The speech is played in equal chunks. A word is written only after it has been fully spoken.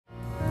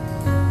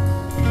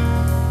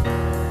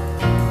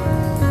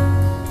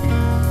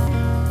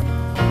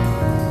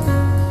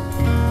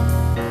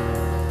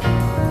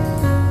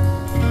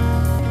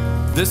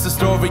This is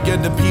the story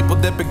of the people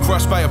that been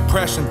crushed by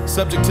oppression,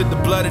 subject to the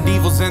blood of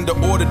evils and the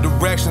order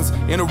directions,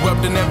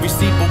 interrupting every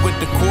steeple with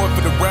the cord for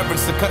the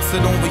reverence. The cuts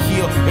that don't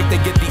heal. If they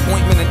get the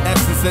ointment in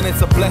essence, then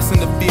it's a blessing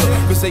to feel.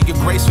 Cause they get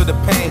grace for the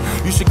pain.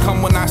 You should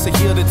come when I say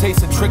heal to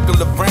taste a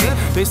trickle of rain.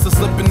 They still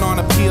slipping on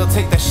a peel,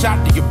 take that shot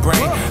to your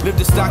brain.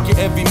 Live to stock your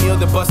every meal,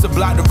 the bust a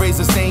block to raise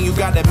a stain. You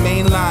got that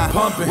main line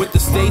pumping with the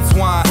states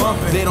wine.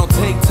 They don't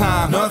take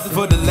time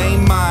for the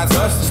lame minds,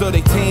 so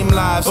they tame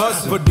lives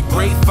for the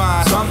great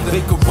fine. They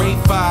could rate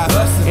 5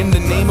 in the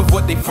name of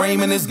what they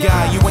framing this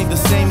guy. You ain't the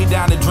same, he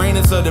down the drain,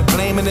 so they're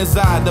blaming his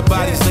eye. The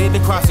body's laid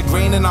across the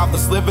grain and off the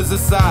slivers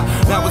aside.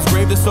 Now it's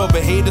grave to so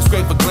behave to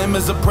scrape for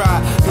glimmers of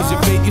pride. Cause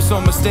your faith you so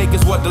mistake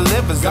is what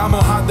delivers. Got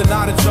more hot than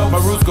artichoke,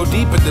 my roots go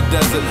deep in the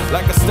desert.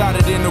 Like I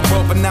started in the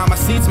rope, but now my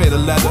seats made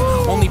of leather.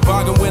 Only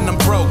bargain when I'm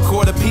broke,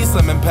 quarter piece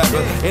lemon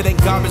pepper. It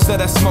ain't garbage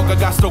that I smoke, I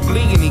got Stoke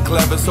Lee and he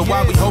clever. So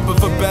why we hoping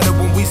for better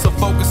when we so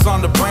focused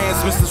on the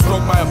brands? Mr.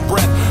 Stroke by a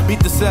breath, beat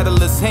the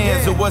settler's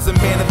hands. It wasn't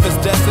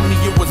manifest destiny,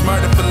 it was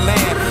murder for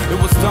land. It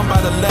was done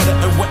by the letter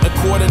and went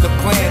according to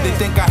plan. They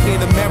think I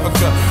hate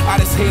America, I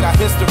just hate our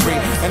history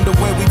and the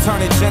way we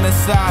turn it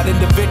genocide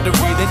into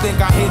victory. They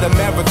think I hate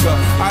America,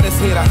 I just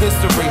hate our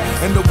history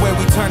and the way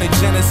we turn it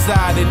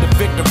genocide into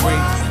victory.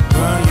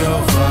 Burn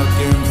your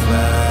fucking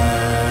flag.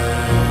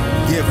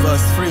 Give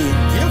us free.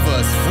 Give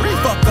us free.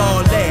 Fuck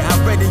all that.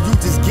 I'd rather you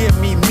just give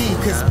me me.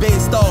 Cause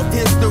based off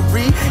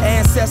history,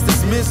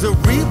 ancestors'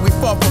 misery, we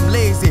far from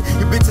lazy.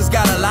 You bitches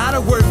got a lot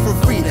of work for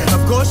free. Of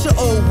course you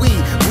owe we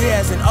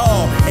as in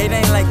all. It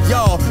ain't like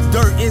y'all.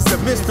 Dirt is a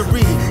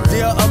mystery.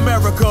 Dear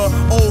America,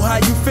 oh how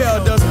you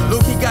failed us.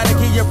 Look, he gotta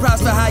give you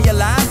props for how your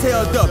lives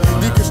held up.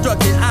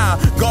 Deconstructed our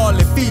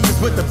godly features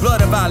with the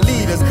blood of our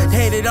leaders.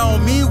 Hated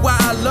on me while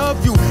I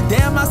love you.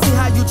 Damn, I see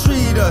how you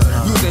treat us.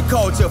 Using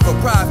culture for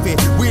profit.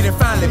 We done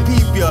finally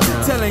peep you.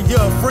 Telling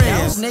your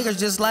friends. Those niggas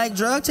just like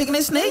drug taking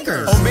their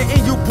sneakers. Oh man,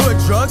 and you put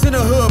drugs in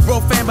the hood, bro,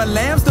 family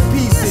lambs to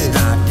pieces.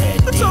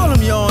 I told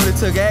him you only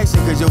took action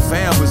cause your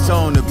fam was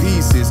torn to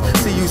pieces.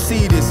 See, you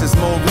see this as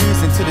more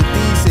reason to the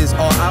thesis,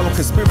 or our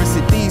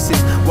conspiracy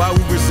thesis, why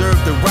we reserve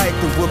the right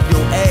to whoop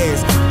your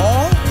ass.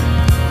 Or,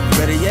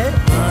 better yet,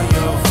 burn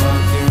your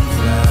fucking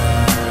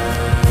flag.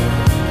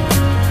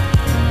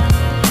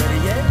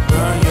 Better yet,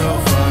 burn your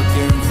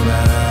fucking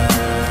flag.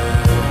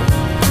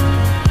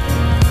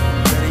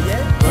 Better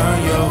yet, burn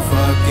your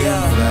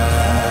fucking flag.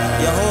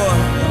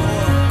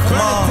 Come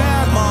on.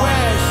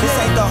 This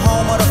ain't the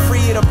home of the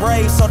free or the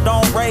brave, so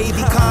don't rave.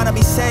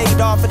 Economy saved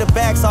off of the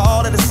backs of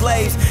all of the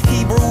slaves.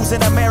 Hebrews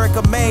in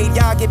America made,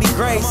 y'all give me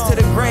grace to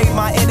the grave.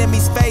 My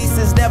enemies'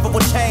 faces never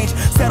will change.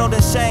 Settled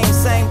in shame,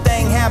 same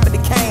thing happened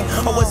to Cain.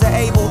 Or was it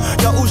Abel?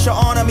 Yo, Usha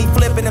honor me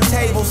flipping them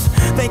tables.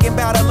 Thinking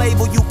about a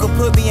label you could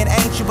put me in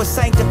ancient, but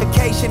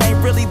sanctification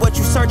ain't really what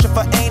you searching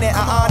for, ain't it?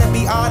 I ought to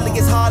be oddly,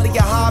 it's hardly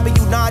a hobby.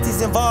 You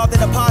Nazis involved in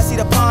the posse,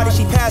 the party.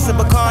 She passing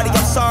Bacardi.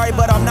 I'm sorry,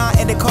 but I'm not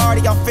in the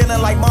Cardi. I'm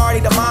feeling like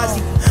Marty the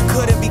Mozzie.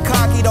 Couldn't be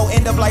cocky, don't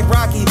end up like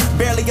Rocky.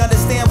 Barely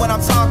understand when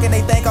I'm talking,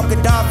 they think I'm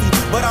Gaddafi.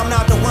 But I'm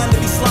not the one to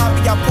be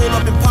sloppy. I pull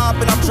up and pop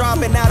and I'm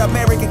dropping out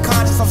American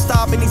conscience. I'm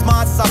stopping these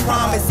monsters, I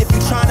promise. If you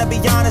tryna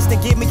be honest,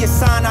 then give me a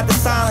sign, not the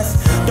silence.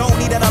 Don't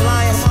need an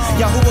alliance.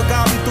 Yahuwah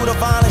got me through the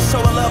violence,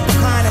 showing love and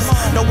kindness.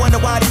 No wonder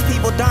why these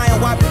people dying,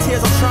 wipe the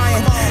tears, I'm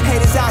trying.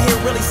 Haters out here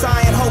really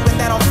sighing, hoping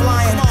that I'm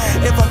flying.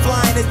 If I'm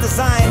flying, it's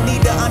design,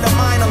 need to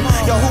undermine them.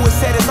 Yahuwah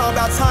said it's all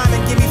about time,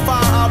 and give me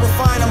fire, I'll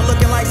refine them.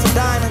 Looking like some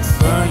diamonds.